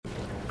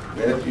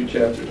Matthew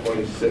chapter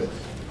 26.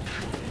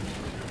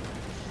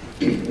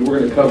 We're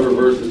going to cover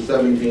verses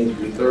 17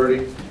 through 30.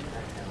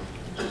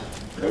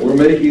 And we're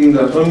making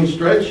the home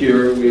stretch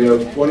here. We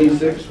have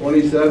 26,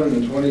 27,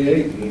 and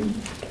 28.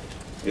 And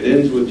it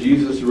ends with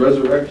Jesus'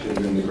 resurrection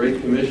and the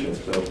Great Commission.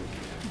 So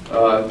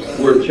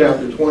we're at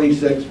chapter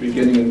 26,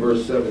 beginning in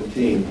verse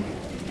 17.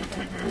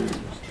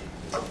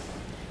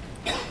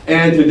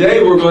 And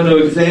today we're going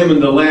to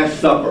examine the Last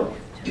Supper.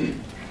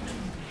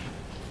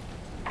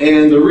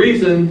 And the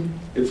reason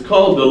it's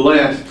called the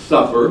Last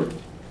Supper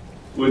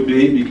would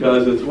be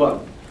because it's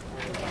what?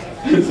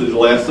 It's his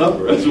Last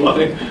Supper. That's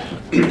why.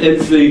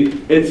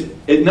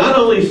 It not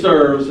only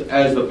serves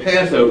as the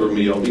Passover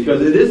meal,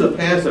 because it is a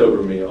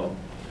Passover meal,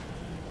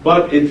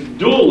 but it's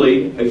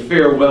dually a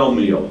farewell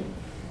meal.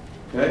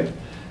 Okay?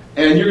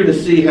 And you're going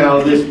to see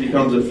how this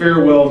becomes a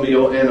farewell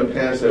meal and a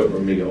Passover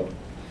meal.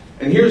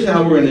 And here's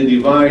how we're going to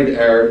divide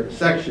our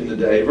section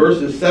today.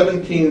 Verses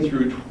 17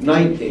 through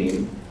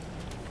 19,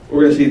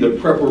 we're going to see the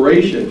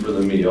preparation for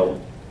the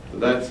meal. So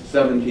that's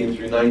 17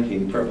 through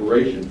 19,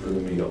 preparation for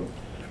the meal.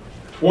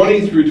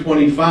 20 through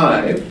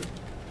 25,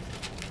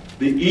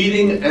 the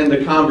eating and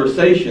the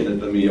conversation at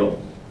the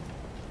meal.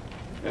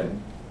 Okay?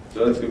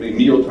 So that's going to be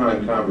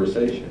mealtime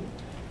conversation.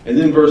 And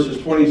then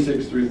verses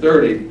 26 through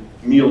 30,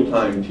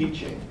 mealtime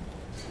teaching,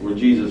 where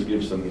Jesus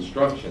gives some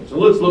instruction. So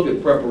let's look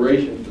at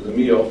preparation for the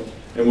meal,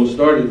 and we'll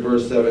start at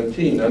verse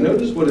 17. Now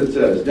notice what it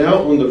says.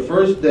 Now on the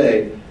first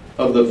day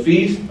of the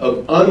Feast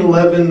of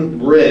Unleavened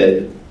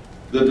Bread,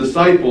 the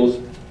disciples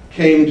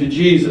came to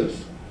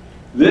Jesus.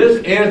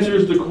 This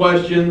answers the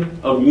question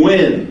of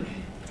when.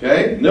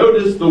 Okay?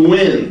 Notice the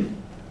when.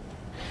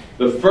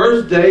 The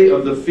first day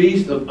of the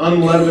Feast of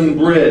Unleavened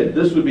Bread.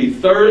 This would be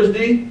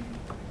Thursday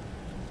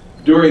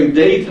during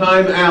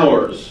daytime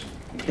hours.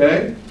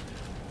 Okay?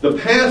 The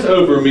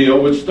Passover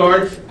meal, which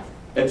starts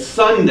at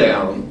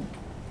sundown,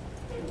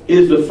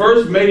 is the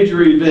first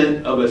major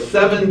event of a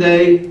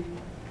 7-day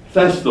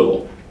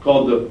festival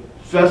called the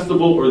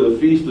Festival or the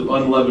Feast of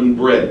Unleavened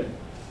Bread.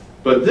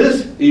 But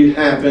this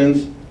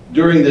happens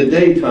during the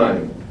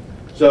daytime.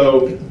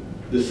 So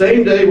the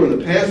same day when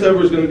the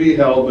Passover is going to be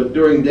held, but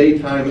during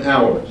daytime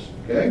hours.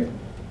 Okay?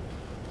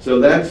 So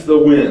that's the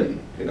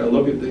when. Okay, now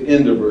look at the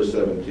end of verse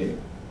 17.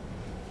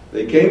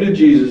 They came to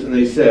Jesus and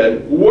they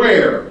said,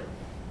 where?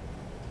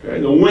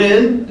 Okay, the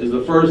when is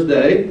the first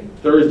day,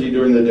 Thursday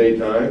during the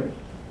daytime.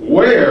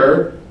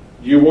 Where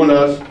do you want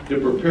us to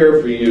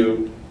prepare for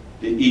you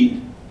to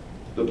eat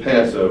the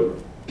Passover?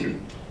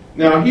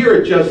 Now here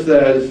it just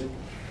says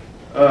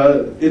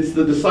it's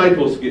the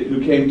disciples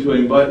who came to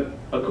him, but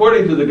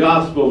according to the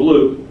Gospel of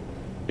Luke,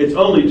 it's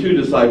only 2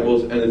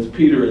 disciples, and it's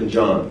Peter and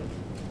John.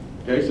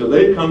 Okay, so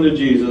they've come to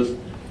Jesus,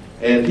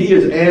 and he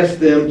has asked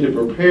them to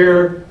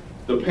prepare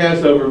the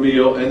Passover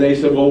meal, and they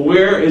said, well,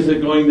 where is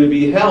it going to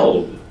be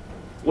held?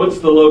 What's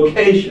the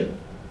location?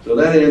 So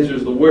that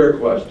answers the where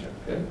question.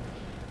 Okay?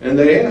 And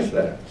they asked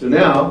that. So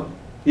now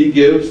he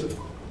gives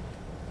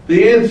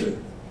the answer,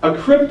 a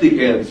cryptic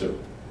answer.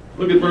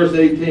 Look at verse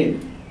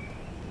 18.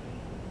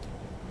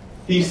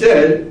 He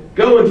said,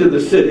 go into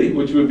the city,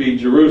 which would be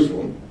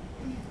Jerusalem,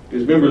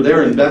 because remember,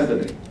 they're in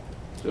Bethany.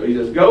 So he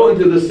says, go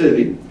into the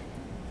city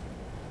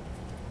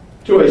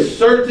to a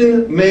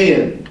certain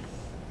man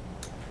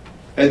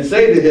and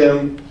say to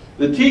him,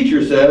 the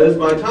teacher says,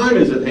 my time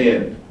is at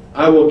hand.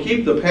 I will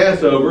keep the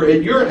Passover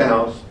at your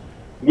house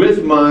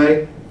with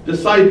my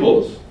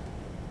disciples.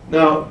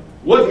 Now,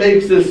 what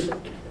makes this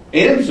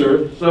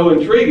answer so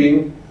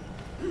intriguing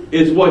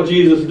is what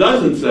Jesus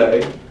doesn't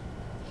say,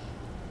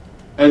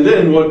 and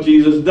then what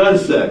Jesus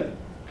does say.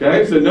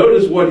 Okay, so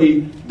notice what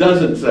he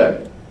doesn't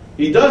say.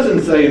 He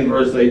doesn't say in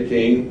verse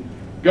 18,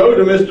 go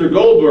to Mr.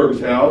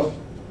 Goldberg's house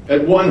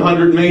at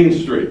 100 Main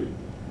Street.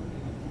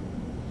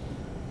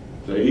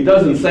 So he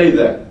doesn't say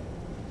that.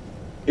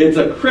 It's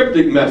a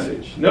cryptic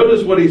message.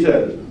 Notice what he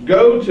says.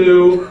 Go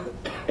to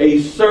a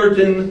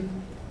certain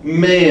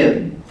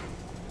man.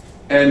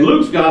 And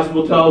Luke's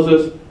gospel tells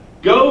us,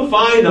 go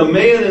find a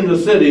man in the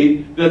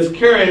city that's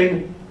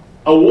carrying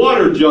a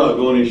water jug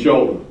on his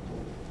shoulder,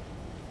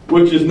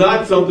 which is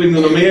not something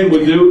that a man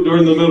would do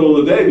during the middle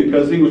of the day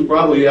because he was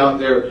probably out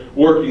there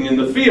working in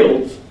the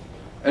fields.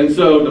 And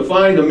so to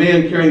find a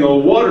man carrying a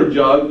water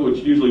jug, which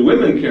usually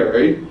women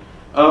carry,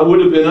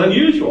 would have been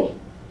unusual.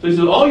 So he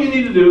says, all you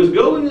need to do is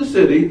go in the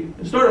city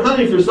and start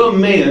hunting for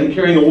some man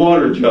carrying a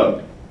water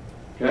jug.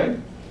 Okay?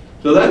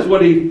 So that's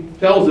what he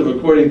tells him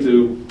according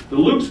to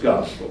Luke's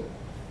gospel.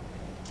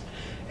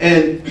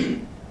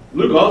 And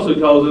Luke also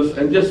tells us,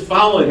 and just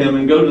follow him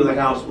and go to the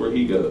house where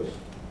he goes.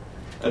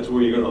 That's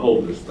where you're going to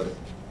hold this thing.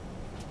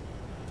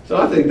 So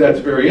I think that's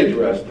very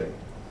interesting.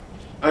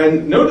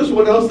 And notice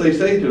what else they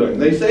say to him.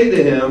 They say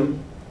to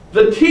him,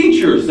 the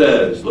teacher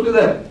says. Look at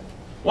that.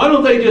 Why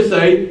don't they just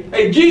say,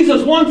 hey,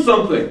 Jesus wants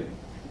something?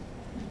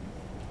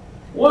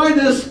 Why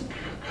this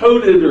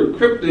coded or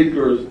cryptic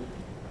or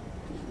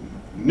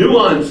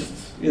nuanced,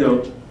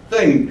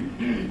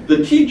 thing?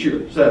 The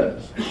teacher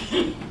says.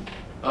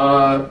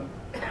 And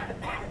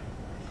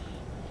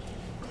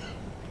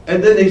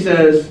then he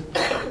says,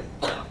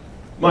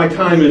 my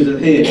time is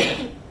at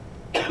hand.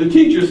 The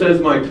teacher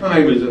says my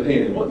time is at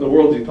hand. What in the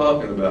world is he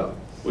talking about?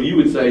 Well, you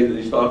would say that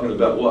he's talking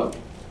about what?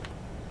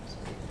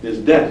 His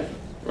death,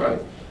 right?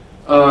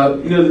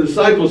 The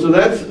disciples, so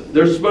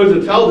they're supposed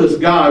to tell this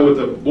guy with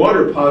a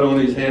water pot on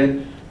his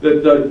hand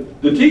that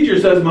the teacher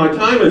says my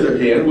time is at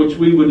hand, which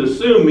we would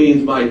assume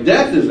means my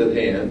death is at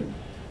hand.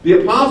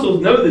 The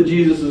apostles know that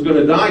Jesus is going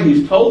to die.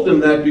 He's told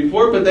them that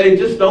before, but they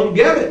just don't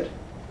get it.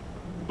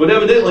 But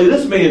evidently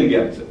this man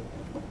gets it.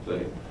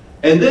 See?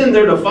 And then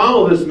they're to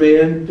follow this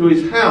man to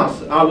his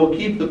house. I will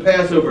keep the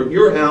Passover at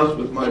your house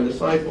with my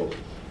disciples.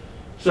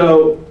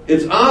 So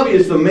it's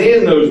obvious the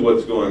man knows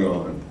what's going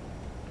on.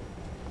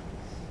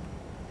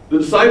 The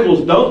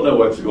disciples don't know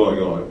what's going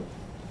on.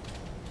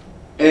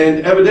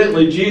 And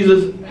evidently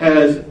Jesus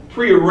has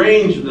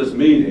prearranged this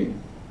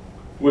meeting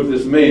with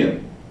this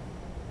man,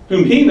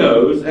 whom he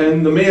knows,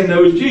 and the man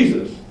knows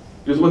Jesus.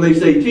 Because when they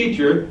say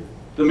teacher,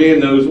 the man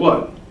knows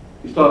what?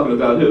 He's talking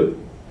about who?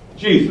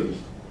 Jesus.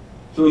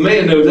 So the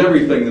man knows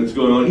everything that's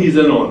going on. He's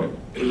in on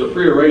it. There's a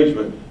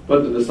prearrangement,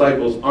 but the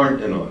disciples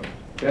aren't in on it.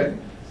 Okay?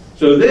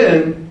 So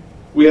then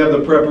we have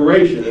the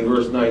preparation in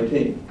verse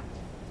 19.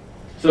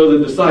 So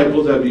the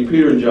disciples, that would be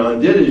Peter and John,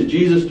 did as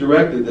Jesus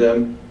directed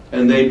them,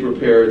 and they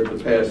prepared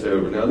the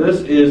Passover. Now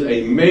this is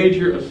a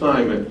major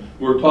assignment.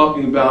 We're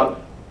talking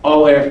about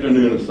all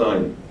afternoon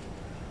assignment.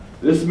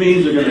 This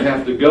means they're going to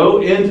have to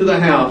go into the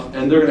house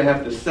and they're going to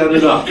have to set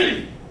it up.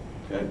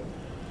 Okay?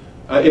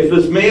 If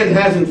this man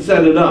hasn't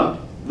set it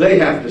up, they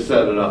have to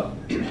set it up.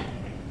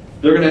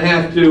 They're going to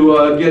have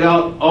to get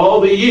out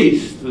all the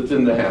yeast that's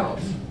in the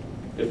house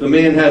if the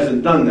man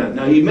hasn't done that.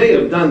 Now he may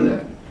have done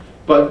that,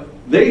 but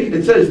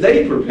it says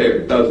they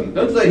prepared, doesn't it? It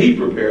doesn't say he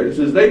prepared, it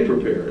says they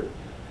prepared.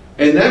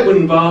 And that would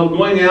involve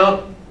going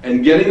out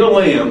and getting a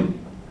lamb,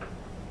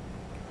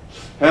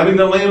 having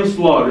the lamb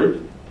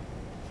slaughtered,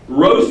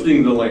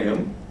 roasting the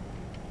lamb,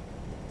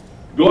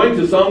 going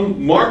to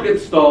some market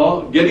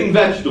stall, getting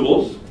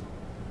vegetables,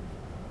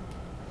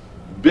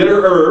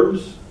 bitter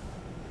herbs,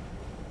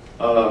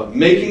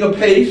 making a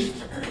paste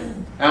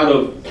out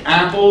of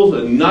apples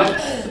and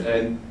nuts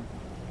and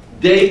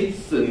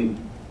dates and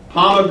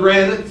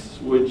pomegranates,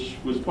 which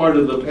was part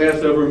of the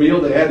Passover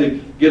meal. They had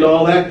to get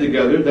all that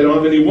together. They don't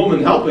have any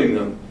woman helping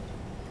them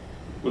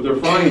with their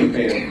frying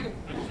pan,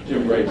 as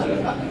Jim Bray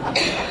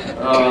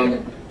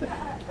said.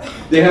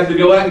 They have to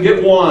go out and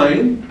get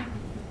wine.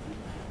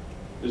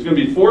 There's going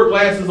to be 4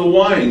 glasses of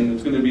wine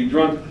that's going to be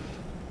drunk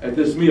at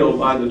this meal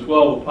by the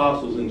 12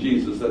 apostles and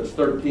Jesus. That's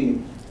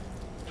 13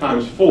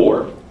 times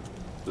 4.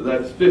 So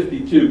that's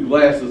 52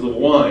 glasses of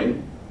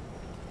wine.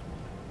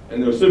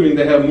 And they're assuming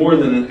they have more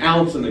than an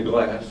ounce in the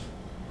glass.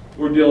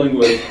 We're dealing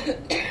with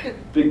a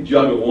big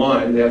jug of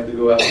wine. They have to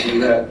go out and do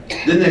that.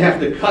 Then they have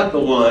to cut the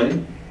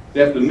wine. They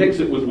have to mix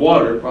it with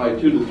water,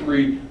 probably 2 to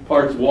 3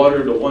 parts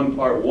water to 1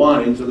 part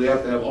wine. So they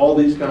have to have all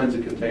these kinds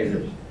of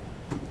containers.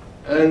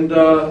 And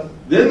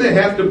then they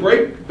have to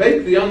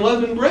bake the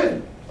unleavened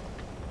bread,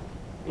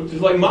 which is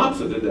like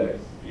matzah today,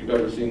 if you've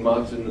ever seen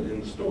matzah in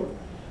the store.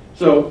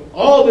 So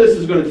all this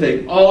is going to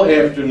take all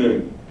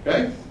afternoon.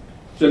 Okay?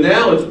 So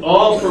now it's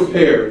all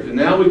prepared. And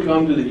now we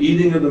come to the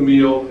eating of the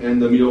meal and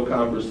the meal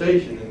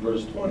conversation in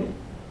verse 20.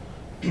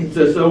 It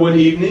says, so when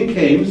evening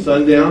came,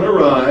 sundown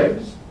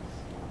arrives.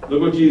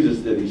 Look what Jesus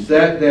did. He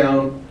sat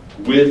down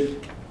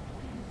with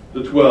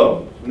the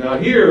 12. Now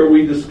here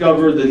we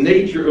discover the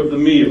nature of the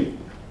meal.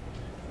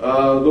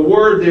 The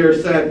word there,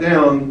 sat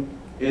down,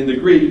 in the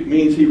Greek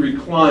means he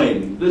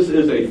reclined. This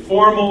is a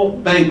formal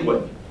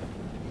banquet.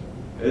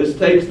 This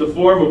takes the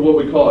form of what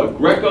we call a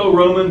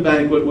Greco-Roman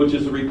banquet, which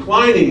is a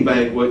reclining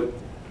banquet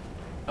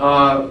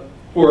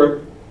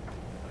for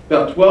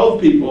about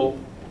 12 people,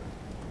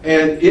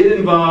 and it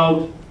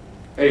involved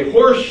a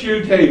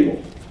horseshoe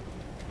table,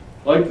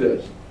 like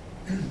this,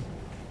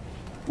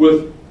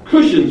 with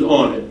cushions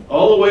on it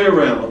all the way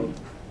around,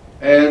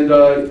 and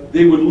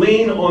they would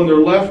lean on their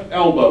left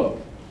elbow,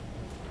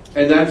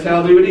 and that's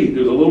how they would eat.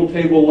 There's a little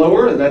table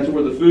lower, and that's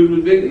where the food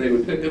would be, and they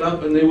would pick it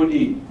up and they would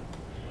eat.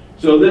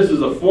 So this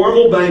is a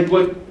formal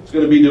banquet. It's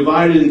going to be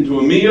divided into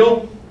a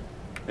meal,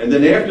 and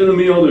then after the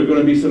meal there's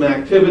going to be some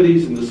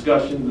activities and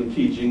discussions and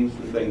teachings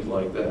and things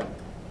like that.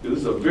 This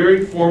is a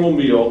very formal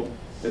meal.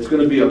 It's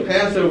going to be a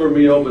Passover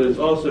meal, but it's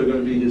also going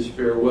to be his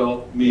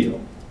farewell meal.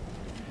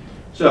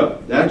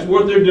 So that's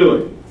what they're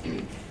doing.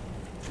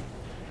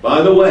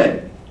 By the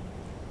way,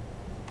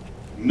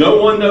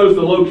 no one knows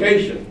the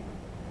location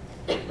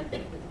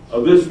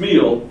of this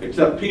meal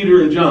except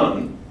Peter and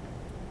John.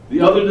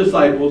 The other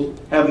disciples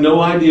have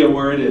no idea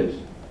where it is.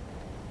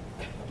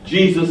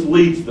 Jesus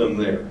leads them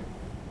there.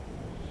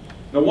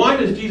 Now why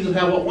does Jesus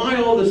why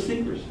all this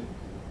secrecy?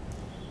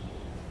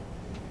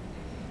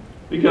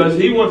 Because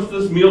he wants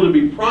this meal to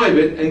be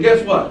private, and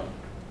guess what?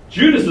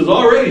 Judas has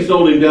already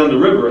sold him down the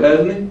river,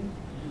 hasn't he?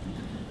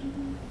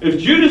 If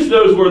Judas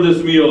knows where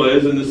this meal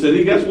is in the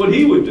city, guess what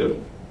he would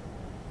do?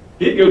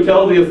 He'd go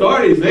tell the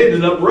authorities. They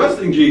ended up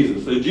arresting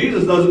Jesus. So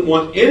Jesus doesn't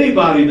want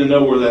anybody to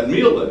know where that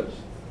meal is.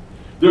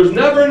 There's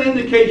never an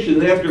indication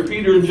that after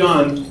Peter and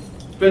John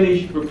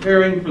finish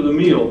preparing for the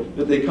meal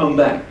that they come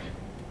back.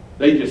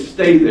 They just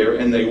stay there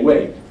and they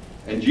wait.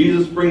 And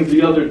Jesus brings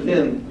the other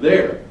 10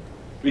 there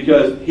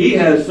because he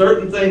has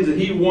certain things that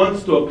he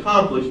wants to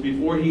accomplish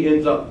before he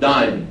ends up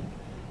dying.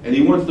 And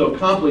he wants to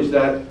accomplish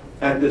that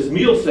at this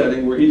meal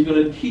setting where he's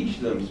going to teach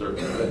them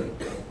certain things.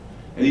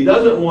 And he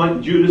doesn't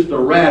want Judas to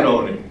rat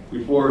on him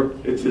before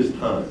it's his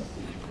time.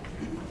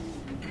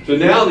 So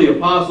now the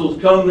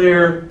apostles come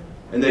there,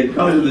 and they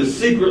come to this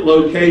secret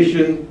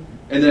location,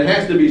 and it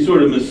has to be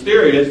sort of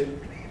mysterious.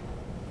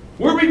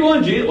 Where are we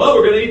going, Jesus? Well,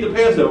 we're going to eat the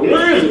Passover.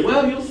 Where is it?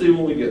 Well, you'll see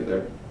when we get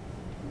there.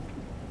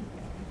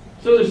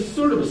 So there's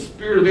sort of a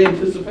spirit of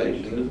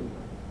anticipation, isn't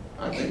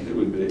there? I think there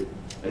would be.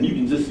 And you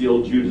can just see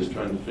old Judas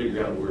trying to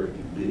figure out where it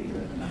could be.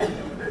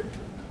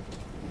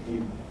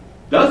 He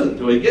doesn't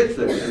until he gets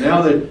there. So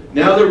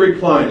now they're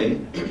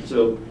reclining.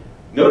 So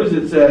notice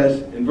it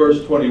says in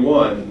verse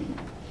 21,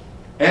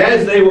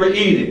 as they were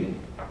eating,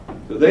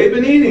 so they've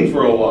been eating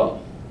for a while,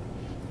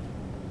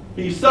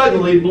 he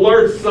suddenly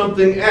blurts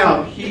something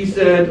out. He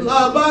said,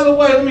 by the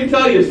way, let me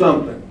tell you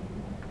something.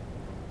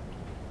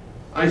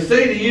 I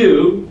say to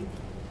you,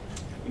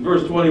 in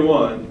verse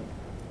 21,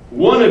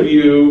 one of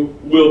you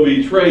will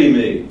betray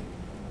me.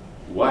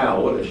 Wow,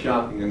 what a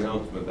shocking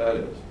announcement that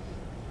is.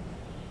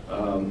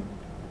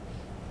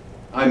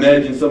 I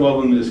imagine some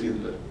of them just get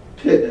a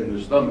pit in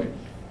their stomach.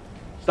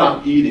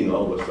 Stop eating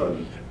all of a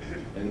sudden.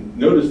 And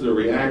notice their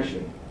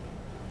reaction.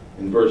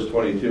 In verse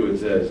 22 it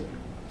says,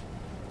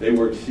 they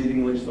were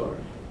exceedingly sorry.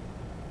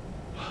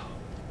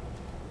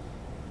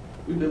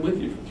 We've been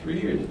with you for 3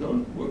 years.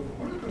 We're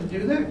not going to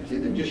do that. See,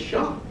 they're just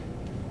shocked.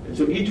 And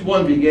so each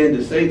one began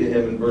to say to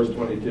him in verse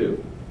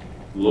 22,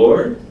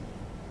 Lord,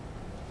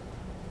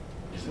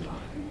 is it I?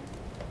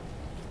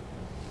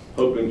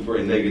 Hoping for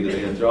a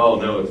negative answer. Oh,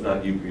 no, it's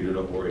not you, Peter.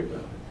 Don't worry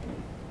about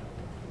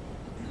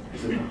it.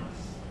 Is it I?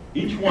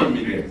 Each one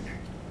began.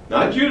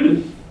 Not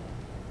Judas,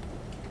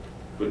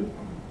 but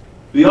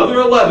the other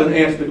 11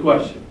 asked the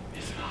question,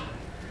 is it I?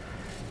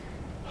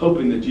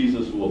 Hoping that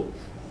Jesus will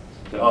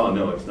say, oh,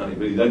 no, it's not you.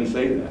 But he doesn't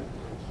say that.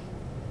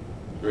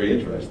 Very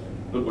interesting.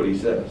 Look what he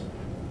says.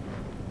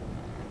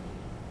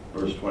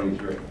 Verse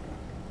 23.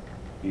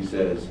 He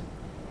says,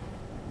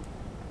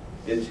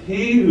 it's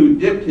he who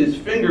dipped his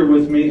finger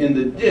with me in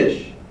the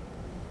dish.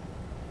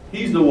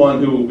 He's the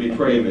one who will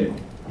betray me.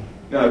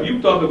 Now, if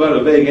you talk about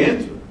a vague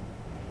answer,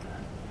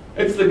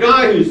 it's the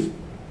guy who's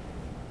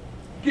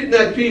getting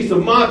that piece of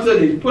matzah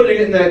and he's putting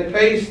it in that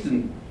paste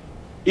and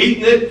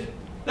eating it.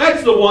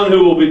 That's the one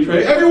who will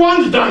betray.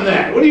 Everyone's done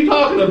that. What are you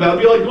talking about?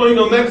 It'd be like going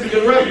to a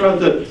Mexican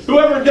restaurant and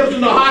whoever dips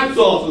in the hot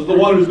sauce is the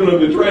one who's going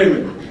to betray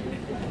me.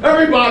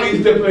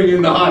 Everybody's dipping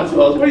in the hot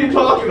sauce. What are you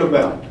talking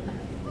about?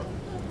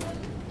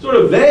 Sort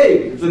of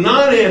vague. It's a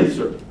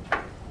non-answer.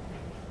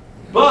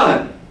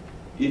 But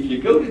if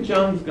you go to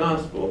John's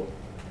Gospel,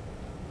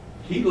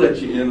 he lets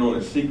you in on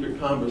a secret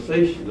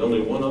conversation that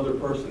only one other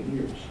person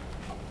hears.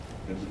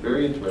 It's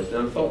very interesting.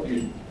 I thought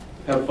you'd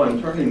have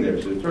fun turning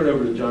there. So turn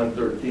over to John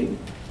 13.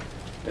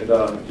 And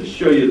just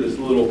show you this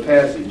little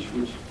passage,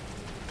 which is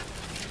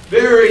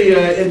very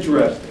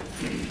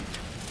interesting.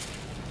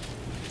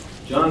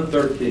 John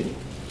 13.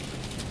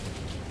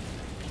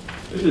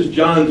 This is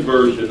John's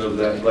version of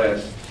that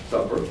Last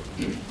Supper.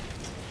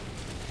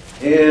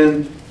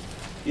 And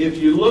if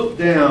you look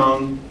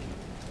down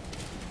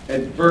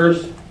at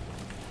verse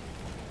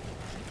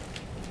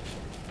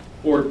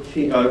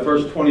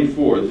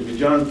 24, this is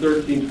John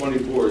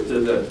 13:24, it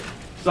says that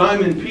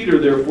Simon Peter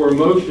therefore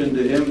motioned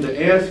to him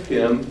to ask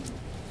him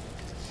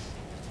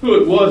who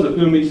it was of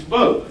whom he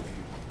spoke.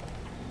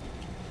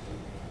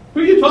 Who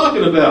are you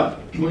talking about?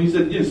 Well, he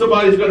said,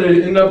 somebody's going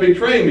to end up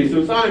betraying me.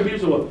 So Simon Peter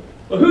said, well,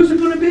 who's it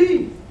going to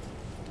be?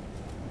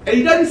 And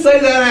he doesn't say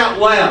that out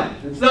loud.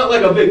 It's not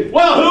like a big,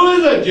 well, who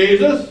is it,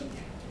 Jesus?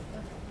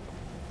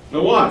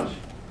 Now watch.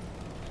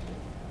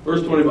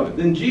 Verse 25.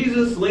 Then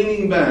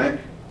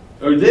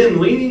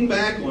leaning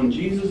back on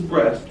Jesus'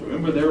 breast,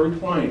 remember they're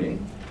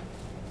reclining,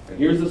 and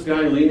here's this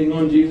guy leaning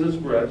on Jesus'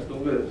 breast,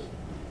 look at this.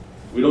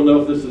 We don't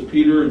know if this is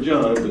Peter or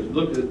John, but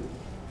look at it.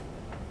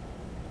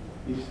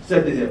 He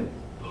said to him,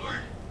 Lord,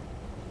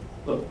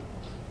 look,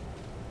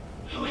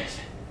 who is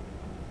it?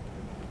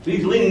 So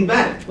he's leaning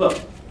back, look,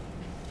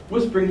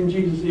 whispering in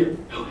Jesus' ear,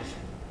 who is it?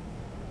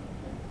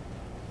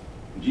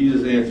 And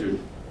Jesus answered,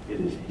 it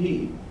is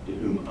he to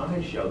whom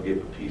I shall give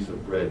a piece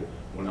of bread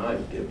when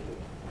I've dipped it.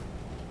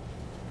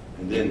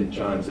 And then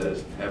John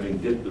says, having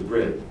dipped the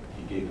bread,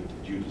 he gave it to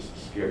Judas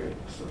Iscariot,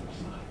 the son of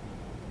Simon.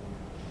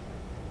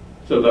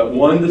 So that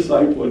one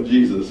disciple of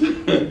Jesus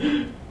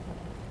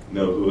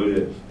know who it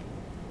is.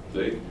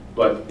 See?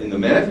 But in the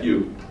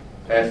Matthew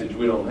passage,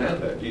 we don't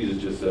have that.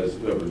 Jesus just says,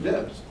 whoever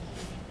dips.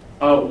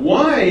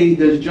 Why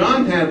does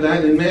John have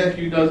that and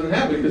Matthew doesn't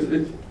have it? Because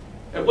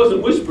it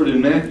wasn't whispered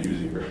in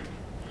Matthew's ear.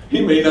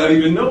 He may not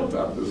even know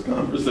about this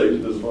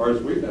conversation as far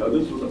as we know.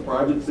 This was a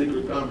private,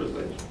 secret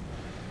conversation.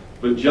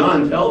 But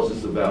John tells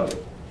us about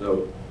it.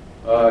 So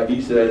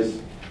he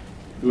says,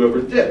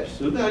 whoever dips.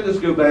 So now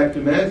just go back to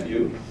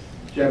Matthew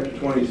chapter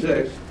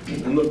 26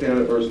 and look down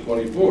at verse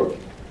 24.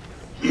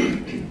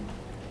 And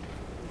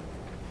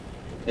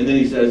then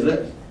he says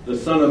this. the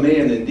Son of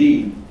Man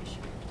indeed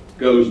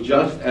goes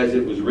just as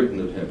it was written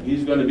of him.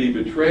 He's going to be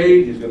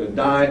betrayed. He's going to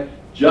die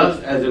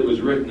just as it was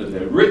written of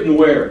him. Written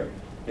where?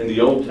 In the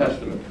Old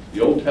Testament.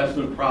 The Old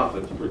Testament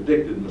prophets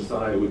predicted the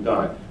Messiah would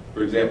die.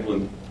 For example,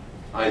 in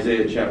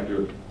Isaiah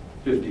chapter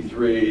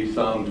 53,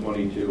 Psalm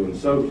 22, and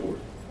so forth.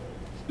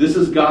 This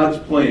is God's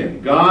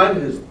plan. God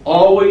has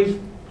always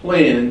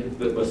planned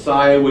that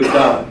Messiah would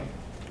die.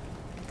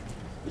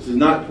 This is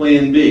not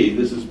plan B.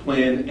 This is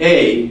plan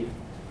A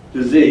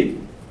to Z.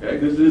 Okay?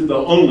 This is the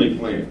only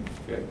plan.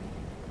 Okay?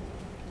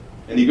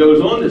 And he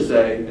goes on to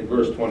say in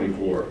verse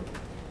 24,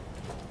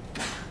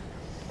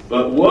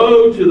 but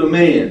woe to the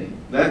man,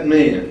 that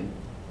man,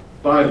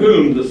 by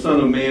whom the Son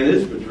of Man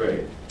is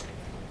betrayed.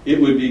 It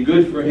would be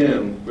good for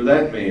him, for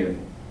that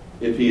man,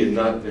 if he had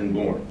not been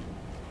born.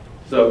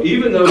 So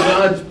even though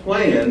God's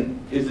plan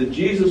is that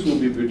Jesus will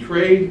be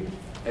betrayed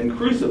and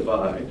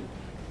crucified,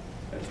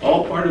 that's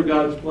all part of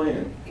God's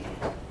plan.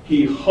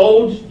 He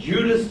holds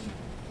Judas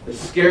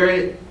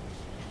Iscariot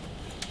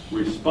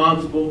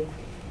responsible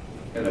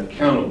and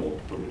accountable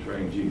for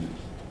betraying Jesus.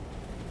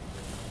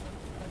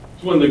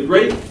 It's one of the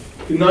great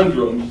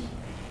conundrums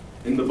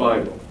in the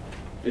Bible,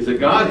 is that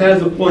God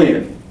has a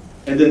plan,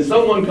 and then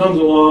someone comes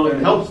along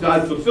and helps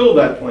God fulfill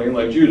that plan,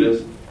 like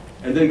Judas,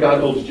 and then God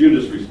holds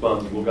Judas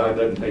responsible. God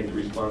doesn't take the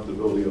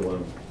responsibility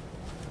alone.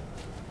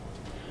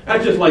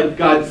 That's just like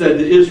God said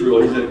to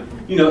Israel. He said,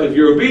 if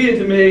you're obedient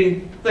to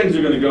me, things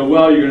are going to go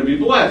well, you're going to be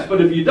blessed.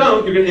 But if you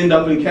don't, you're going to end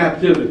up in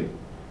captivity.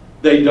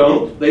 They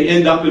don't. They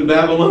end up in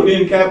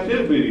Babylonian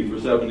captivity for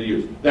 70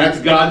 years. That's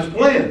God's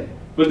plan.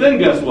 But then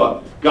guess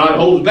what? God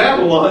holds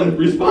Babylon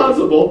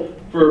responsible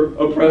for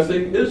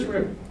oppressing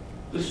Israel.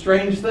 It's a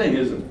strange thing,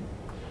 isn't it?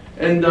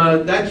 And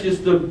that's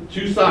just the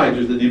two sides.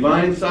 There's the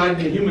divine side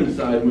and the human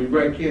side, and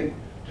we can't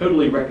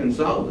totally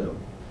reconcile them.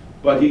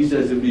 But he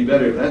says it would be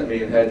better if that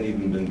man hadn't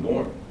even been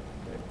born.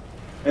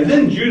 And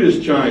then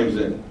Judas chimes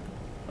in.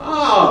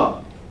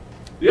 The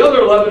other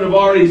 11 have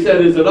already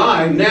said, is it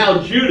I?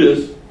 Now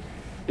Judas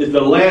is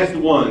the last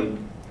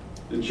one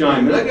to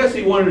chime in. I guess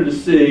he wanted to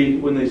see,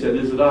 when they said,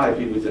 is it I?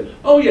 People would say,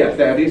 oh yeah,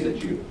 Thaddeus,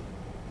 it's you.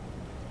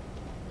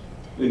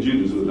 Then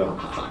Judas was,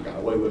 I got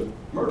away with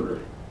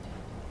murder.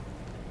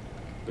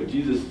 But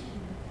Jesus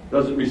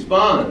doesn't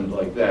respond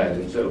like that.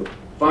 And so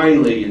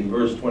finally in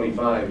verse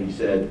 25 he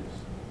said,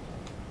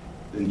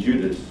 then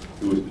Judas,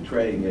 who was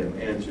betraying him,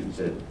 answered and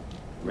said,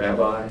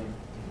 Rabbi,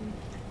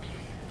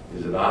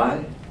 is it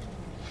I?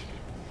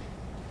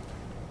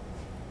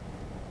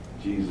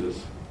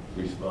 Jesus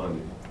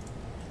responded,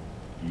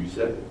 you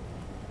said it.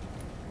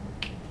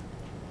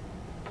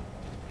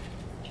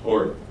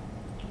 Or,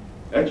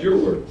 that's your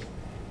words,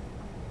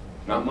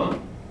 not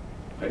mine.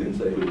 I didn't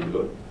say who would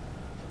do it.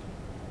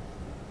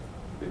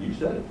 But you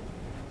said it.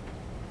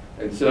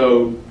 And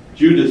so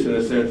Judas, in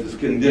a sense, is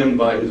condemned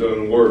by his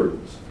own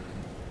words.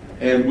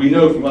 And we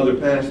know from other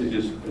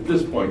passages, at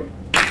this point,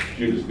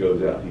 Judas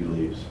goes out, he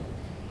leaves.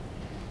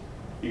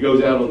 He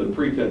goes out on the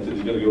pretense that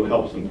he's going to go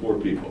help some poor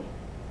people.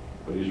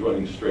 But he's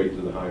running straight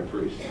to the high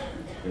priest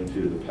and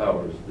to the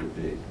powers that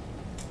be.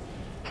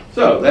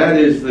 So that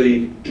is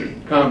the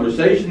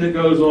conversation that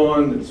goes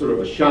on. It's sort of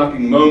a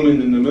shocking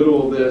moment in the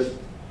middle of this.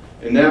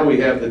 And now we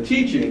have the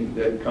teaching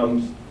that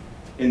comes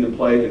into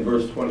play in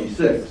verse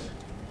 26,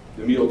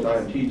 the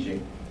mealtime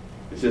teaching.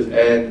 It says,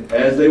 and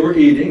as they were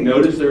eating,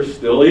 notice they're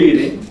still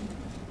eating.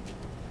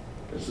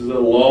 This is a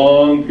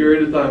long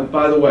period of time.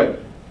 By the way,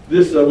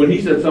 this when he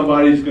said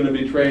somebody's going to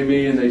betray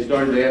me and they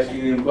started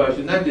asking him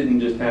questions, that didn't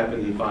just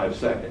happen in 5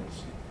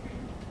 seconds.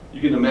 You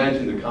can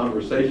imagine the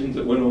conversations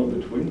that went on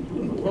between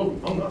who in the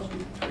world among us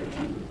would betray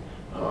Jesus.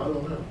 Oh, I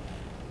don't know.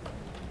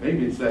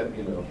 Maybe it's that,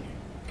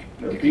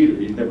 Peter,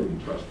 you'd never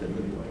would trust him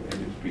anyway.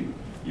 Maybe it's Peter.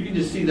 You can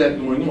just see that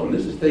going on.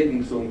 This is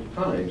taking some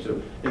time.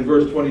 So in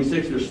verse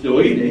 26, they're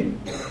still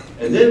eating.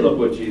 And then look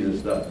what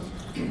Jesus does.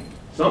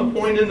 Some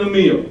point in the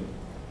meal,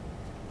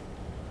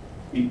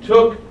 he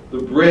took the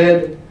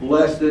bread,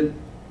 blessed it,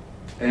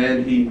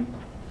 and he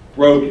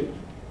broke it.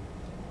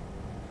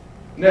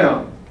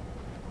 Now,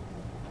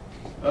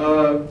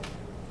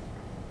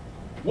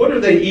 what are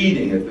they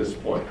eating at this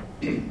point?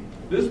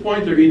 At this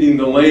point, they're eating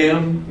the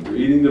lamb, they're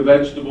eating the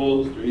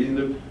vegetables, they're eating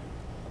the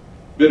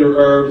bitter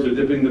herbs, they're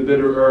dipping the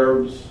bitter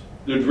herbs,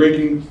 they're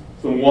drinking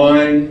some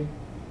wine,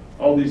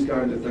 all these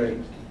kinds of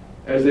things.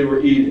 As they were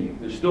eating,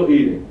 they're still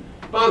eating.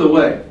 By the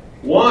way,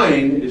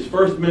 wine is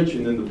first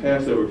mentioned in the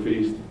Passover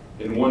feast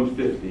in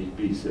 150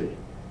 BC.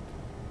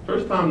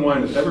 First time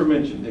wine is ever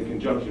mentioned in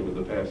conjunction with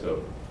the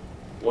Passover.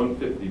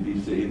 150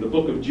 BC, in the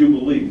book of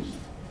Jubilees,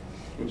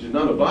 which is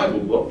not a Bible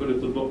book, but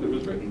it's a book that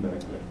was written back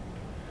then.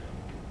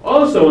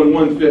 Also in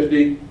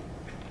 150,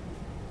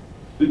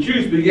 the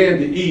Jews began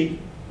to eat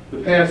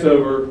the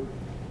Passover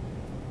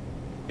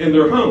in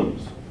their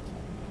homes.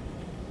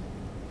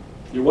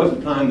 There was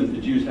a time that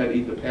the Jews had to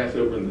eat the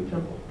Passover in the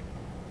temple.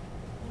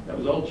 That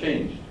was all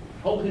changed.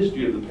 The whole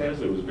history of the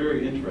Passover was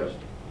very interesting.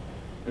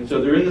 And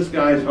so they're in this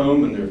guy's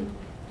home and they're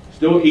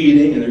still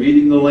eating, and they're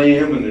eating the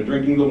lamb, and they're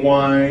drinking the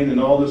wine, and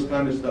all this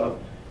kind of stuff.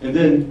 And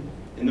then,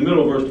 in the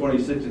middle of verse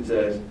 26, it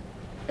says,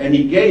 And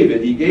he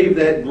gave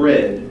that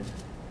bread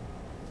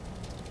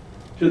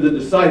to the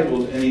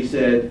disciples, and he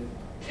said,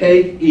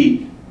 "Take,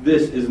 eat,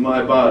 this is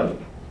my body."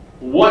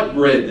 What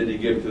bread did he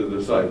give to the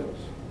disciples?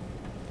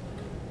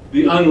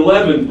 The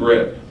unleavened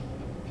bread.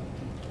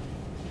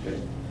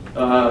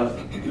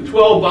 The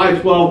 12 by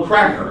 12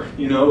 cracker,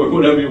 or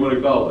whatever you want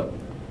to call it.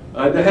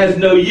 That has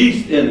no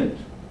yeast in it.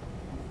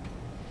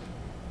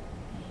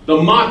 The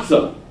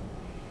matzah.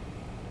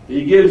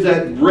 He gives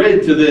that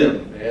bread to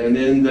them. And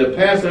in the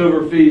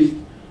Passover feast,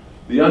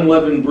 the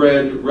unleavened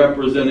bread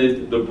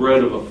represented the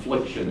bread of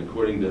affliction,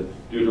 according to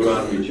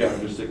Deuteronomy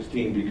chapter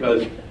 16,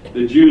 because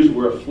the Jews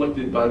were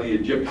afflicted by the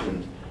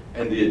Egyptians,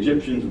 and the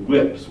Egyptians'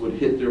 whips would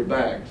hit their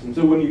backs. And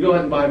so when you go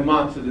out and buy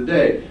matzah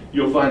today,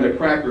 you'll find a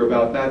cracker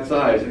about that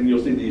size, and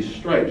you'll see these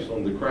stripes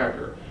on the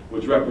cracker,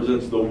 which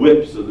represents the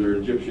whips of their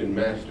Egyptian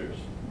masters.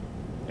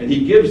 And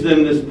he gives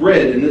them this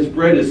bread, and this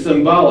bread is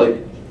symbolic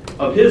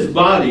of his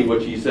body,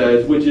 which he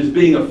says, which is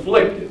being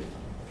afflicted.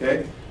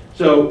 Okay?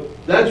 So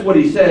that's what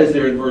he says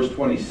there in verse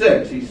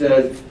 26. He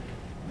says,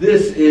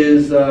 this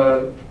is,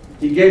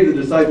 he gave the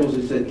disciples,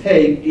 he said,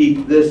 "Take,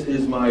 eat, this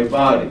is my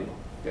body."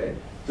 Okay?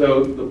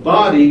 So the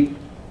body,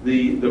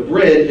 the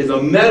bread, is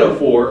a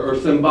metaphor or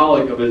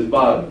symbolic of his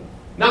body.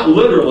 Not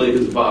literally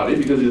his body,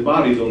 because his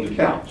body's on the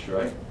couch,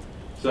 right?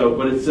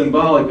 But it's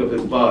symbolic of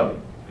his body.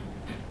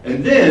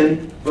 And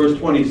then, verse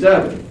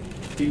 27,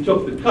 he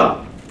took the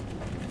cup.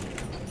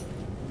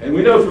 And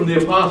we know from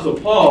the Apostle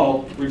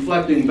Paul,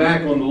 reflecting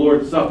back on the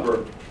Lord's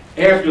Supper,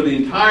 after the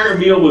entire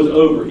meal was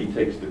over, he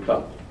takes the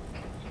cup.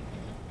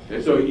 Okay,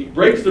 so he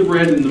breaks the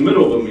bread in the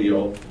middle of a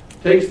meal,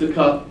 takes the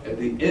cup at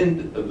the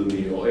end of the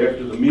meal,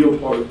 after the meal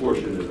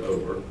portion is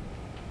over,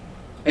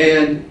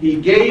 and he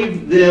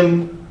gave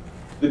them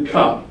the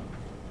cup,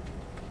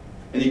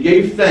 and he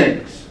gave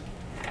thanks.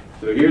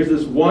 So here's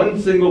this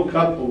one single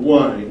cup of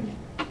wine,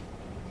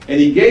 and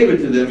he gave it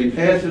to them, he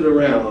passed it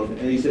around,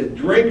 and he said,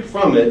 "Drink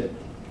from it,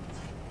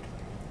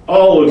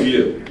 all of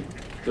you."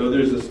 So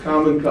there's this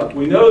common cup.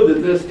 We know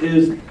that this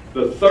is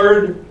the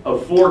third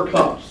of 4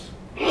 cups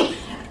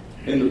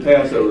in the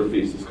Passover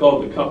feast. It's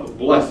called the cup of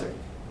blessing.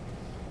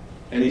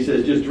 And he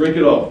says, just drink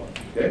it all.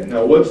 Okay?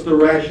 Now, what's the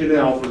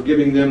rationale for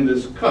giving them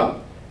this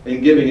cup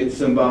and giving it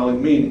symbolic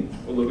meaning?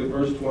 Well, look at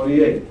verse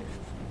 28.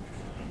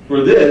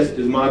 "For this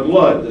is my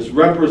blood." This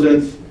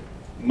represents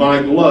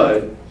my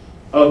blood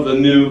of the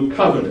new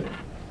covenant.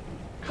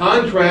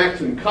 Contracts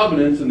and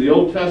covenants in the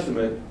Old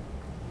Testament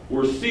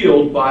were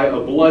sealed by a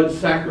blood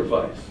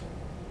sacrifice.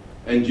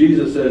 And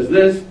Jesus says,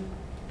 this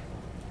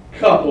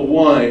cup of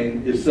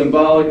wine is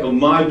symbolic of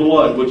my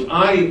blood, which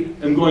I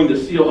am going to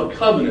seal a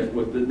covenant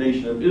with the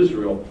nation of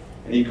Israel.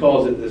 And he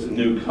calls it this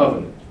new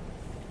covenant.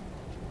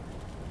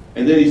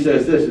 And then he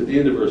says this at the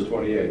end of verse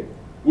 28,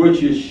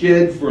 "which is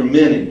shed for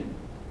many."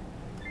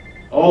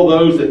 All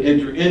those that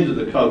enter into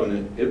the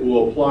covenant, it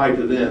will apply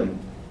to them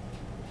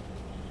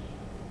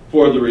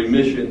for the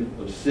remission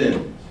of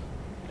sins.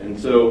 And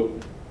so,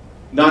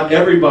 not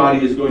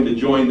everybody is going to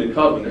join the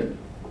covenant,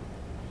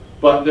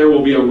 but there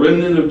will be a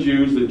remnant of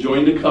Jews that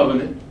join the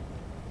covenant.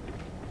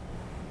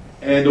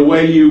 And the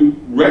way you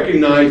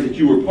recognize that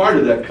you were part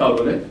of that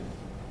covenant,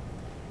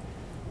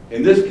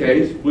 in this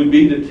case, would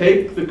be to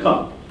take the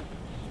cup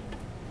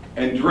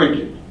and drink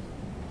it.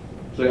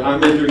 Say,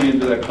 "I'm entering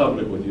into that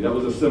covenant with you." That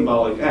was a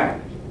symbolic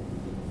act.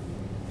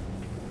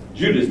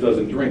 Judas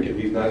doesn't drink it.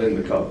 He's not in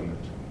the covenant.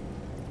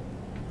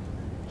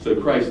 So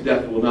Christ's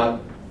death will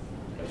not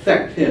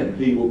affect him.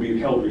 He will be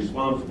held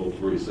responsible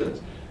for his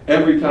sins.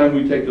 Every time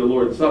we take the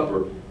Lord's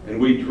Supper and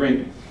we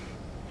drink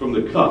from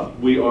the cup,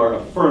 we are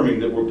affirming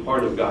that we're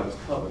part of God's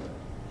covenant.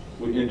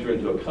 We enter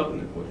into a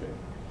covenant with him.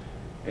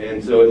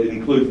 And so it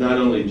includes not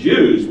only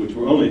Jews, which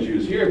we're only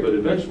Jews here, but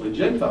eventually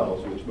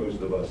Gentiles, which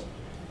most of us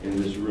in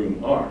this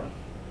room are.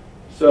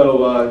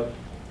 So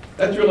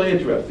that's really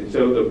interesting.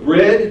 So the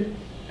bread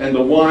and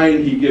the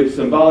wine, he gives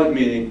symbolic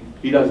meaning.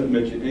 He doesn't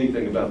mention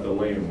anything about the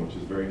lamb, which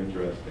is very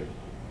interesting.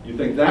 You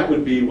think that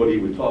would be what he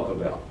would talk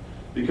about.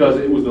 Because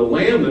it was the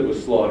lamb that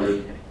was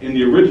slaughtered in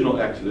the original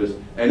Exodus,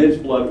 and its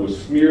blood was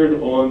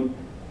smeared on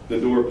the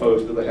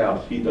doorpost of the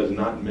house. He does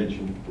not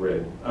mention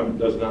bread.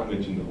 Does not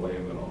mention the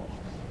lamb at all.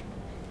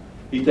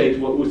 He takes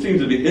what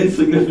seems to be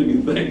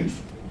insignificant things,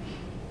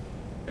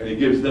 and he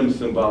gives them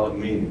symbolic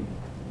meaning.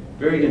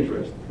 Very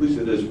interesting. At least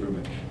it is for me.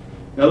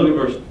 Now look at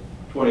verse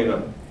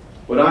 29.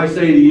 "What I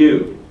say to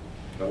you,"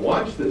 now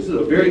watch this. This is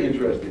a very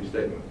interesting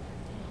statement.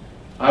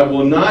 "I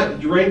will not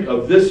drink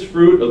of this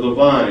fruit of the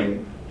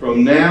vine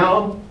from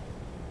now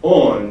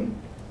on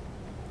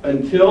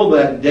until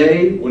that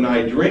day when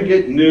I drink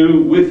it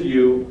new with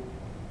you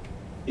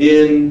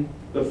in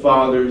the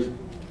Father's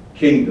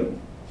kingdom."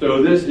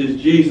 So this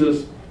is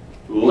Jesus'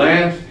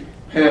 last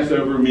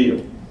Passover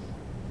meal.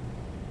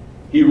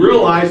 He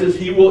realizes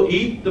he will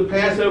eat the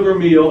Passover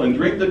meal and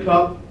drink the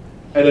cup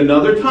at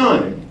another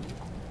time.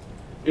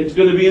 It's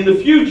going to be in the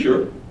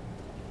future,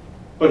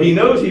 but he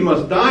knows he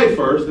must die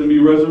first and be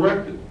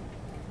resurrected.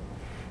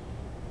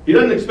 He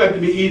doesn't expect to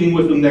be eating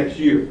with them next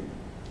year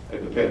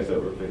at the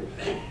Passover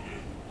feast.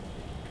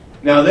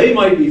 Now they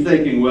might be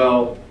thinking,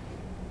 well,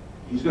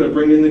 he's going to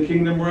bring in the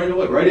kingdom right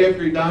away, right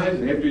after he dies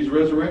and after he's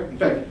resurrected. In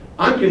fact,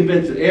 I'm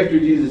convinced that after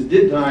Jesus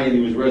did die and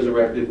he was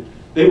resurrected,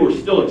 they were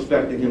still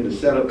expecting him to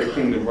set up the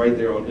kingdom right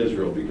there in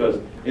Israel, because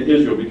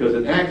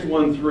in Acts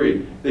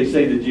 1:3, they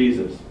say to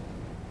Jesus,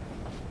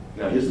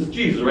 now this is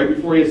Jesus right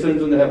before he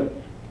ascends into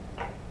heaven,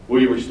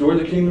 will you restore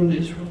the kingdom to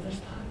Israel this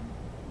time?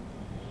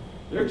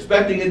 They're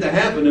expecting it to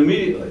happen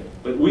immediately,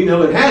 but we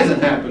know it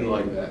hasn't happened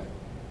like that.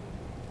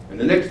 And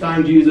the next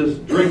time Jesus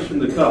drinks from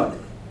the cup,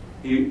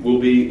 he will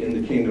be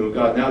in the kingdom of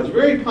God. Now it's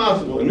very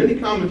possible, and many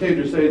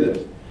commentators say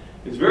this,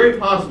 it's very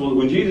possible that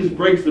when Jesus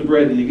breaks the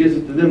bread and he gives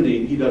it to them to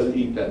eat, he doesn't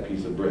eat that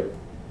piece of bread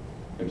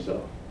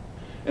himself.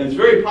 And it's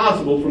very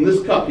possible from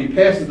this cup, he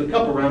passes the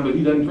cup around, but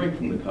he doesn't drink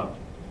from the cup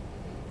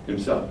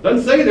himself.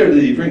 Doesn't say there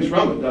that he drinks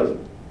from it, does it?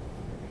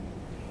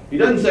 He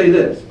doesn't say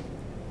this,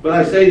 but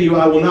I say to you,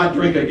 I will not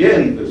drink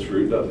again this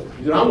fruit, does it?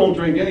 He said, I won't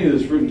drink any of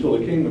this fruit until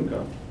the kingdom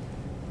comes.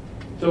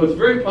 So it's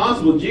very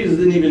possible Jesus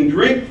didn't even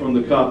drink from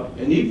the cup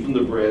and eat from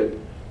the bread,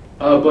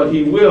 but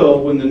he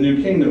will when the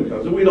new kingdom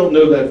comes. And we don't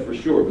know that for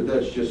sure, but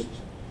that's just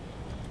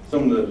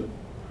some of the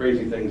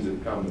crazy things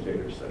that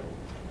commentators say.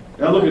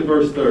 Now look at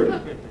verse 30.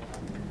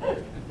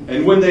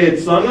 And when they had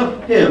sung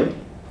a hymn,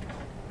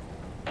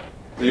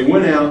 they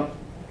went out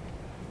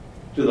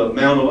to the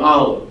Mount of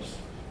Olives.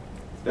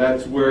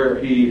 That's where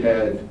he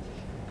had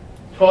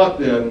taught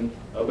them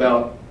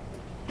about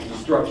the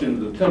destruction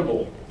of the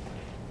temple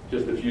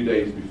just a few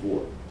days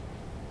before.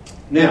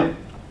 Now,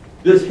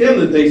 this hymn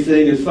that they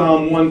sing is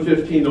Psalm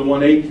 115 to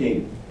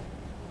 118.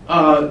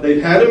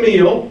 They've had a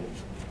meal.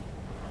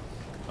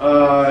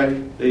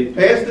 They've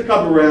passed the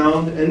cup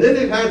around, and then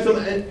they've had some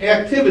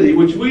activity,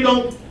 which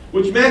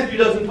Matthew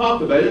doesn't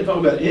talk about. He doesn't talk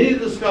about any of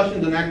the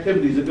discussions and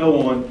activities that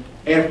go on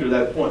after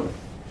that point.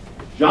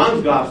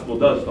 John's gospel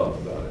does talk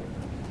about it.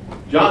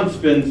 John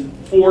spends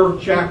 4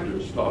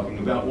 chapters talking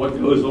about what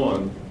goes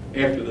on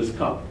after this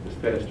cup is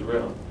passed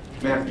around.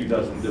 Matthew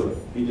doesn't do it.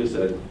 He just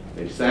said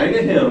they sang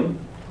a hymn,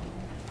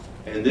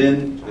 and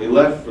then they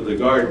left for the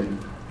garden,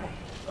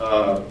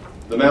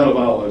 the Mount of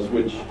Olives,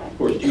 which, of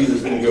course,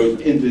 Jesus then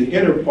goes into the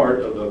inner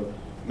part of the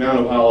Mount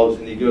of Olives,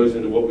 and he goes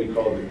into what we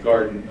call the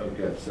Garden of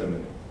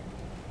Gethsemane.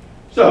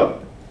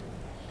 So,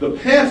 the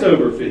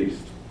Passover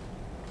feast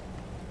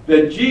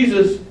that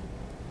Jesus,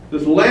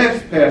 this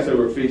last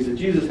Passover feast that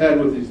Jesus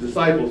had with his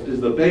disciples, is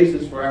the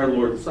basis for our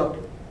Lord's Supper.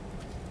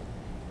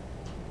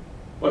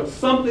 But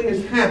something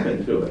has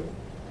happened to it.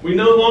 We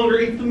no longer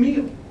eat the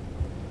meal.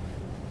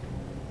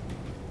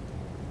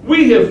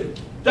 We have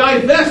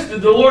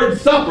divested the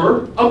Lord's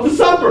Supper of the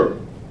supper.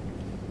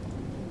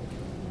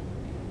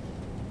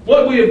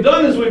 What we have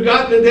done is we've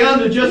gotten it down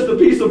to just a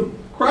piece of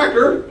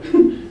cracker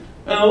and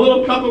a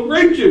little cup of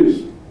grape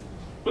juice.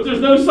 But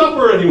there's no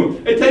supper anymore.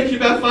 It takes you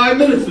about 5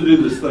 minutes to do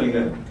this thing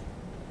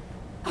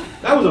now.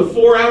 That was a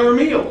 4-hour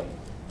meal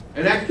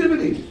and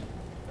activities.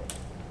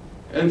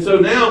 And so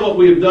now what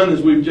we have done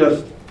is we've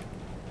just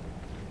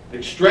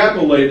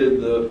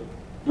extrapolated the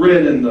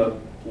bread and the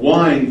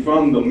wine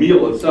from the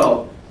meal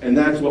itself, and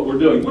that's what we're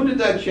doing. When did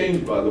that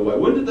change, by the way?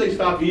 When did they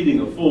stop eating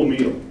a full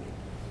meal?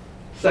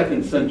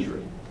 2nd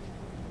century.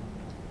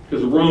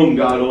 Because Rome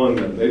got on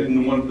them. They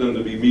didn't want them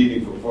to be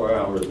meeting for 4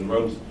 hours, and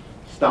Rome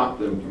stopped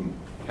them from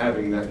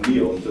having that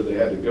meal, and so they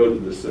had to go to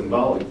the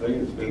symbolic thing.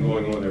 It's been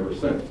going on ever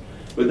since.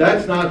 But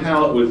that's not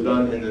how it was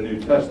done in the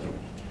New Testament.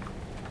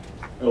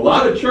 A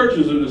lot of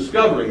churches are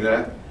discovering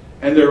that,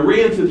 and they're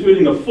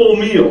reinstituting a full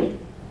meal.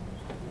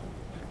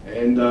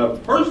 And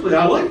personally,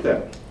 I like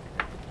that.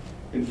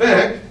 In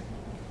fact,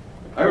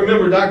 I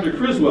remember Dr.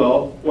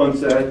 Criswell once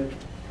said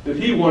that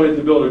he wanted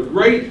to build a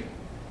great,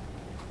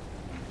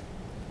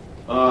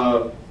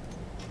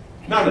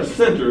 not a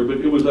center, but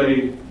it was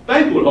a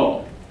banquet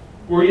hall,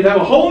 where you'd have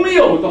a whole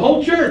meal with the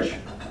whole church.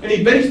 And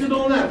he based it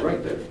on that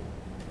right there.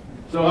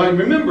 So I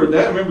remembered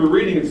that. I remember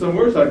reading it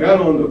somewhere, so I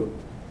got on the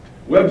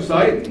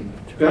website and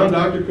found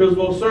Dr.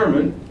 Criswell's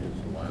sermon,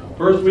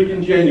 first week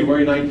in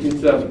January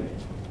 1970,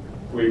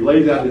 where he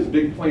lays out his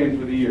big plan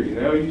for the year. You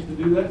know how he used to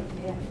do that?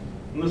 Yeah.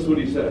 And listen to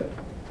what he said.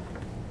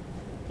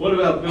 What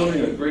about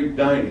building a great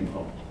dining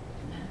hall?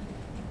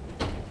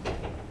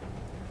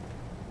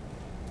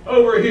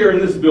 Over here in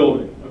this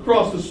building,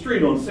 across the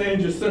street on San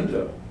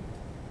Jacinto,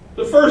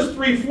 the first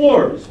 3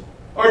 floors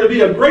are to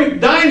be a great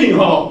dining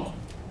hall.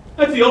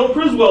 That's the old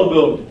Criswell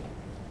building.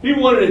 He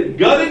wanted it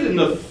gutted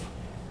and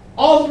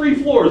all 3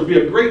 floors be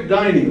a great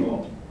dining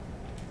hall,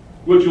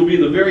 which will be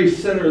the very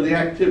center of the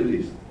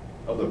activities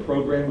of the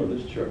program of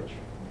this church.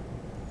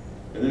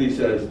 And then he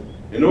says,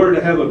 in order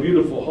to have a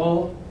beautiful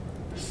hall,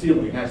 the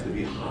ceiling has to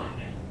be high.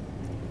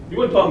 He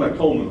wasn't talking about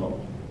Coleman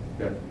Hall.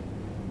 Okay?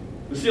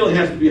 The ceiling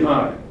has to be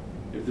high.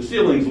 If the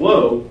ceiling's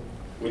low,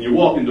 when you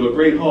walk into a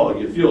great hall,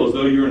 you feel as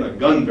though you're in a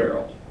gun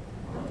barrel.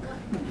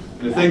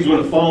 And the thing's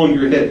going to fall on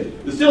your head.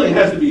 The ceiling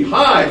has to be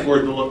high for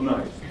it to look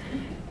nice.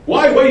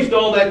 Why waste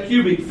all that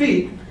cubic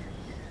feet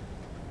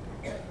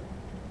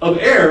of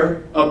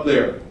air up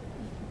there?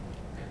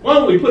 Why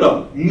don't we put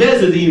a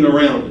mezzanine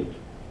around it?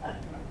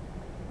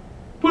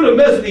 Put Put a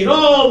mezzanine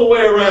all the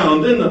way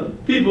around. Then the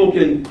people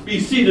can be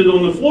seated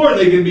on the floor, and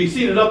they can be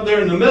seated up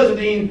there in the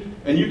mezzanine,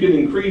 and you can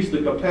increase the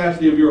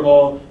capacity of your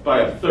hall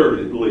by a third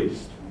at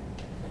least.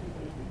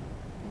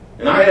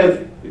 And I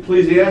have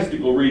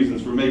ecclesiastical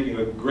reasons for making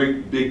a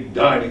great big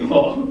dining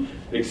hall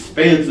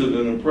expansive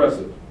and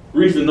impressive.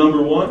 Reason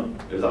number one,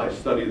 as I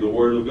study the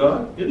Word of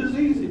God, it is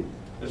easy,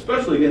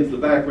 especially against the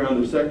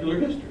background of secular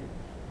history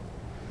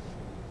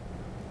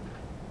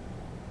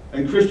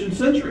and Christian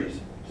centuries.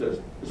 It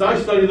says, as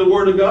I study the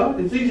Word of God,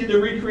 it's easy to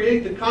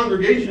recreate the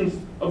congregations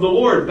of the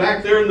Lord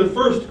back there in the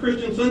first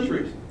Christian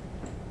centuries.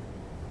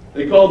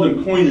 They called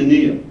them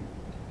koinonia,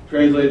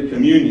 translated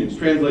communions,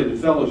 translated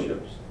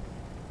fellowships.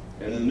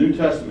 And in the New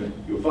Testament,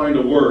 you'll find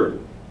a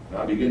word, and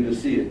I begin to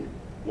see it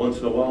once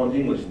in a while in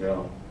English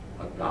now,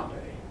 agape.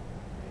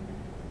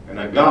 And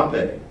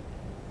agape,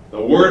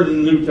 the word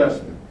in the New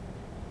Testament,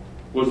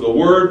 was the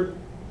word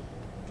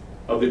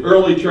of the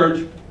early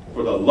church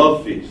for the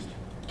love feast.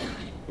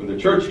 When the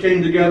church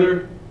came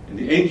together in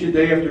the ancient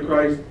day after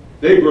Christ,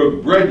 they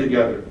broke bread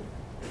together,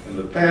 and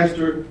the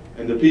pastor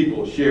and the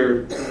people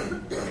shared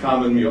a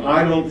common meal.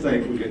 I don't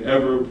think we can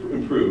ever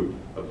improve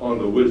upon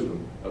the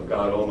wisdom of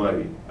God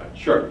Almighty. A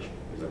church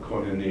is a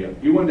koinonia.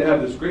 He wanted to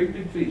have this great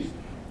big feast.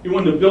 He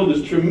wanted to build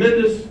this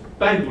tremendous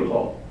banquet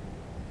hall.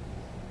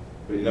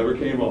 But he never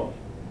came off.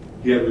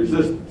 He had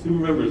resistance. Who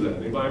remembers that?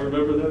 Anybody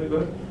remember that?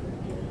 Anybody?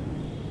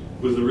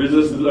 Was the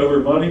resistance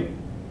over money?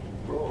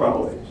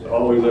 Probably.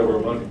 Always over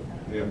money.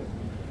 Yeah.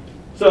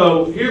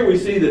 So here we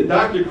see that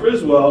Dr.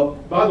 Criswell,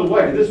 by the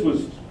way, this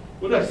was,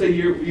 what did I say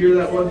year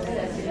that was?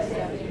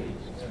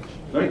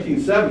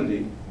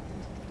 1970.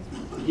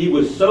 He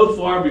was so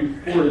far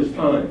before his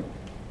time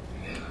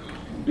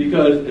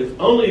because it's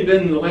only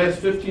been in the last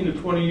 15 to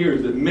 20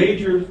 years that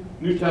major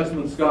New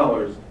Testament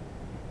scholars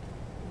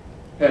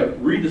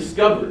have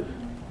rediscovered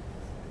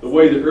the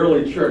way the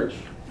early church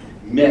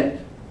met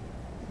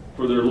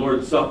for their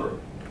Lord's Supper.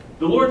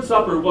 The Lord's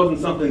Supper wasn't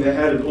something that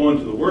added on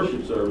to the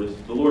worship service.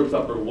 The Lord's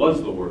Supper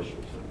was the worship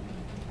service.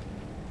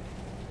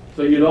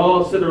 So you'd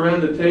all sit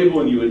around the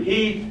table and you would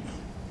eat,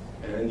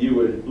 and you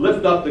would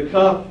lift up the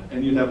cup,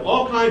 and you'd have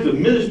all kinds of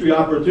ministry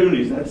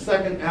opportunities that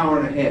second hour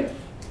and a half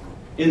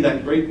in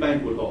that great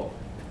banquet hall.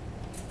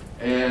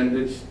 And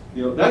it's,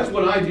 that's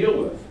what I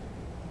deal with.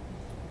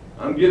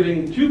 I'm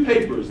giving 2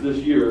 papers this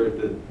year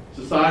at the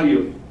Society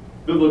of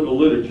Biblical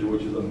Literature,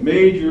 which is a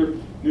major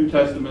New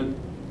Testament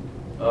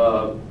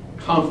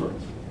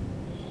conference.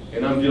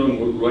 And I'm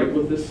dealing right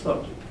with this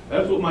subject.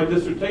 That's what my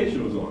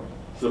dissertation was on.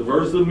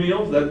 Subversive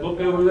Meals, that book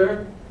over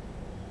there.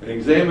 An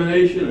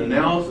examination,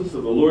 analysis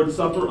of the Lord's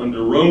Supper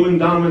under Roman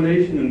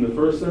domination in the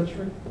first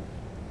century.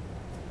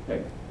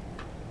 Okay.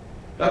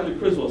 Dr.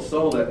 Criswell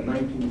saw that in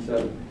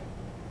 1970.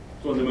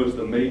 It's one of the most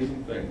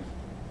amazing things.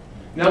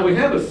 Now we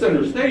have a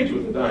center stage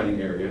with the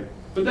dining area,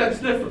 but that's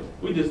different.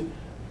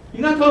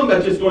 You're not talking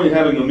about just going and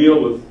having a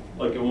meal with,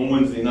 like on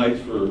Wednesday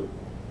nights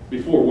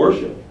before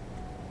worship.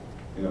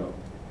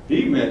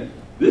 He meant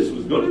this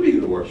was going to be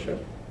the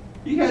worship.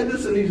 He had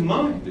this in his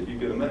mind, if you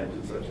can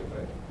imagine such a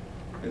thing.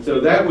 And so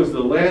that was the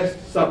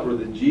last supper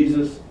that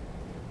Jesus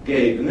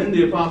gave. And then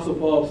the Apostle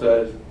Paul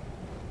says,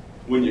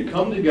 when you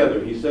come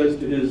together, he says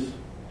to his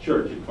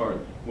church at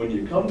Corinth, when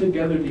you come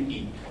together to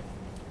eat,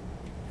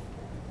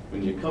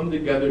 when you come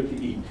together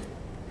to eat.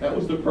 That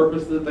was the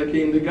purpose that they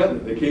came together.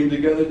 They came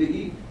together to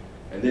eat.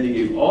 And then he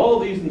gave all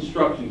these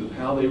instructions of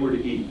how they were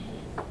to eat.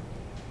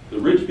 The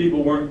rich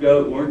people weren't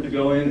to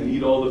go in and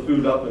eat all the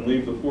food up and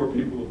leave the poor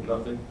people with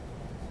nothing.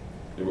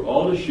 They were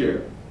all to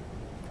share.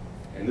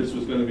 And this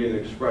was going to be an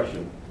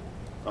expression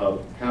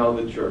of how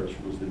the church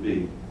was to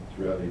be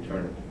throughout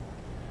eternity.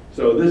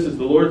 So this is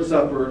the Lord's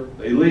Supper.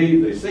 They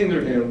leave, they sing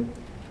their hymn,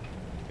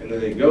 and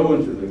then they go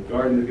into the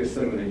Garden of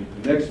Gethsemane.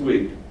 Next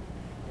week,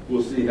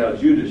 we'll see how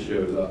Judas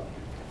shows up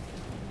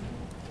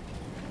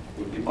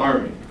with the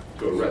army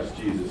to arrest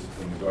Jesus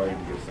in the Garden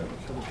of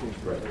Gethsemane.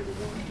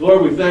 Right.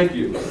 Lord, we thank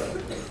you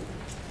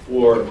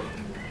for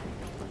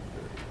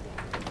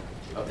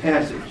a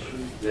passage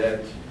that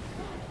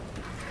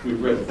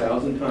we've read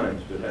 1,000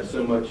 times, but has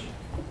so much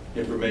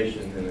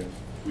information in it.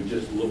 We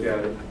just look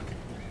at it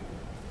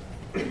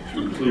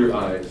through clear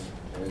eyes,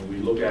 and we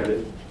look at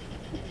it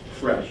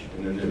fresh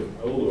and anew.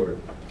 Oh Lord,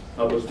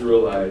 help us to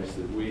realize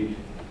that we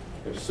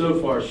have so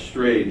far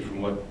strayed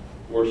from what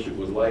worship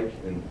was like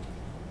in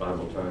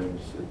Bible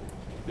times.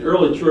 The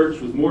early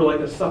church was more like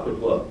a supper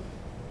club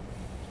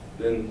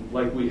than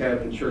like we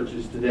have in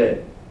churches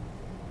today.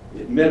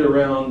 It met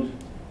around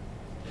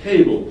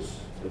tables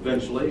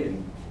eventually,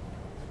 and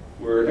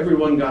where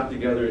everyone got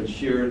together and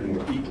shared and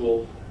were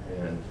equal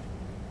and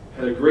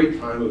had a great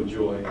time of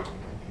joy.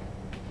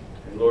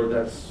 And Lord,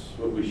 that's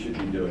what we should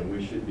be doing.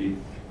 We should be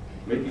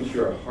making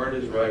sure our heart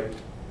is right.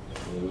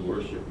 When we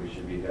worship, we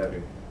should be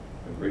having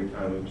a great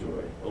time of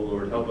joy. Oh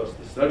Lord, help us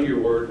to study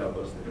your word, help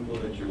us to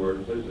implement your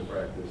word, put it into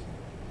practice,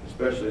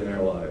 especially in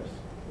our lives,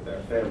 with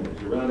our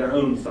families, around our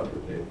own supper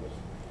tables.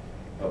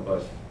 Help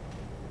us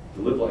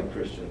to live like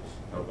Christians.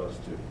 Help us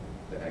to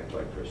act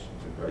like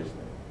Christians in Christ's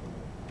name.